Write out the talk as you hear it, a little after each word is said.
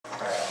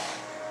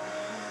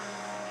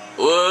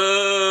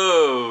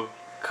Whoa!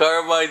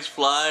 Carmine's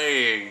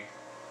flying.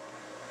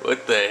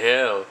 What the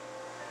hell?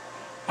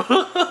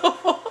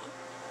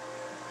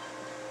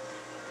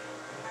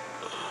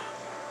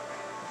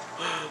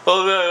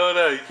 Hold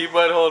on. Keep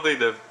on holding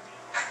them.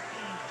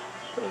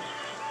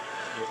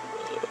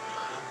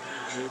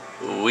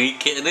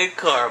 Weekend at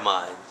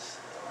Carmine's.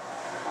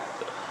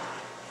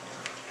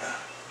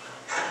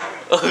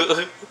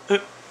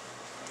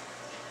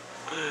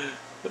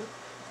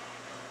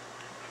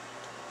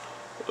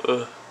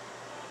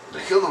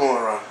 They killed them all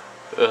around.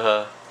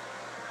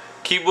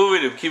 Keep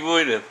moving him.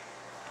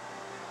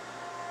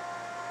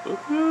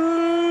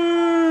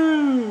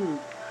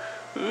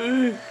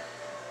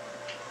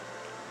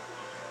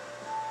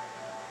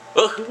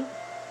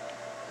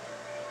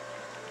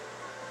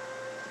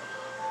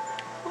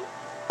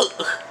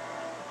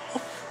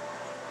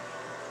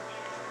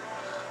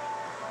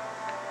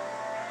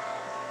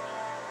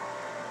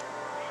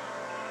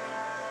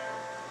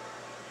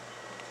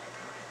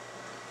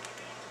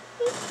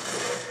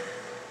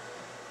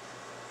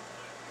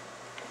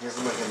 He's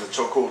making the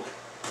chokehold.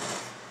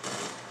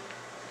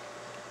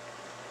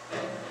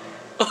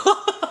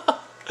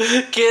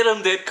 Get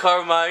him, that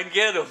Carmine,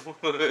 get him.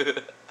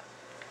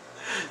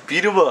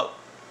 Beat him up.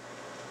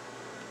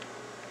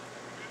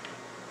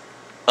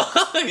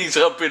 He's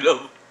humping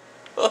him.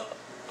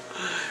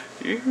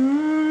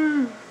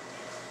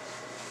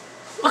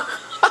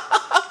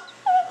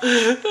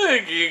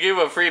 Can you give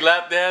him a free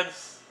lap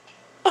dance?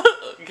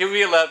 Give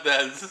me a lap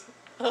dance.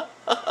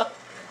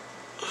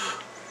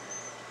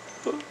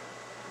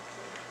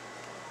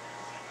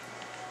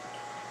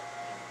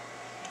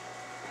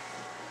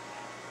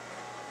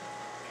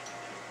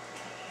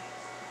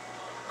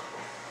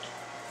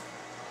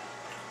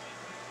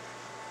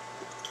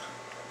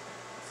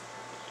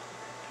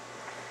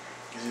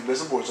 Is he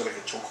invisible or is it like a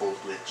chokehold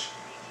glitch?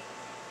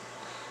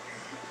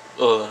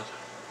 Hold on.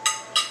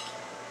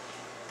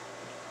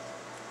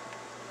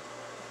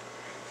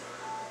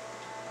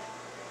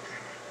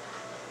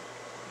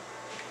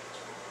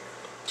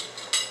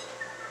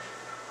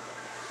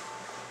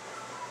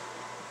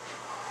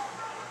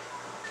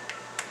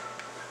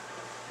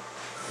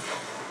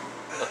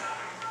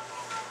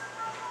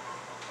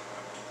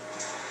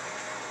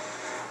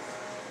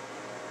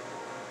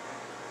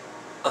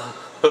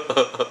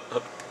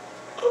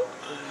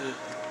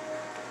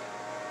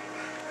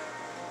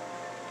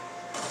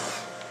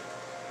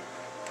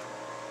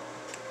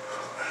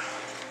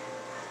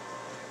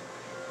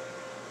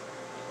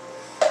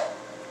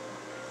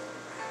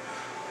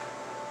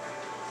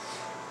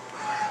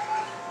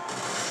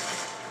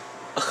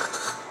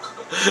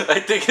 I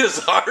think his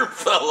arm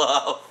fell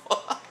off.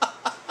 What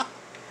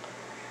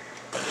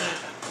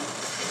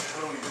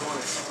are we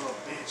doing, son of a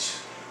bitch?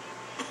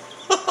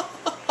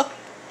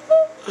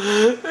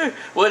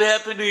 What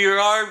happened to your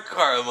arm,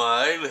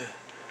 Carmine?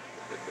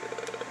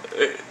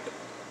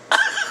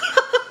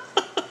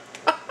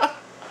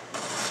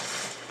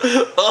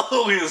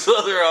 Oh, his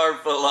other arm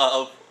fell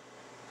off.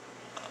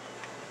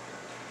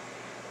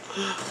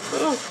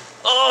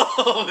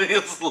 Oh,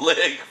 his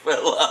leg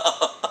fell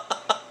off.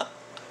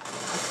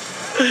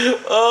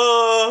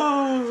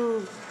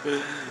 Oh,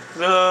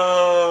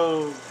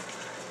 no.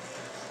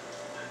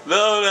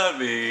 No, not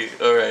me.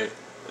 Alright,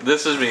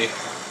 this is me.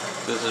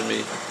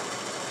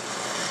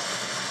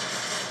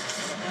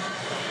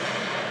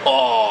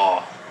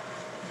 Oh,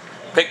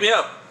 pick me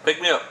up.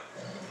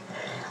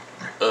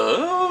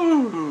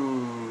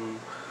 Oh,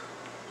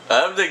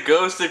 I'm the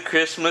ghost of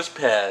Christmas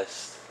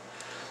past.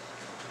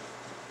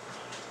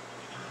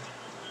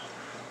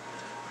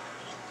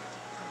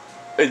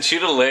 And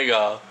shoot a leg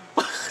off.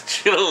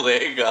 Shoot a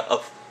leg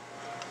off.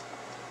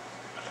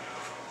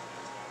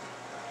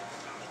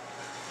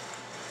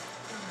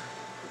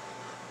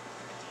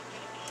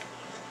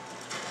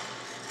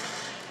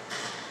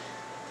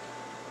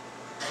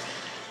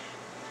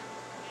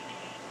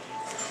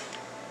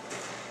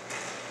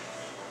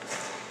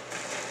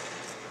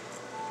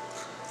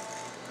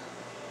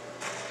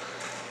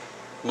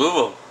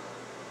 Move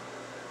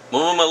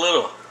him a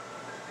little.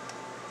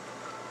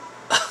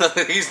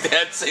 He's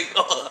dancing.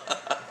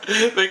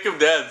 Make him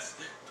dance.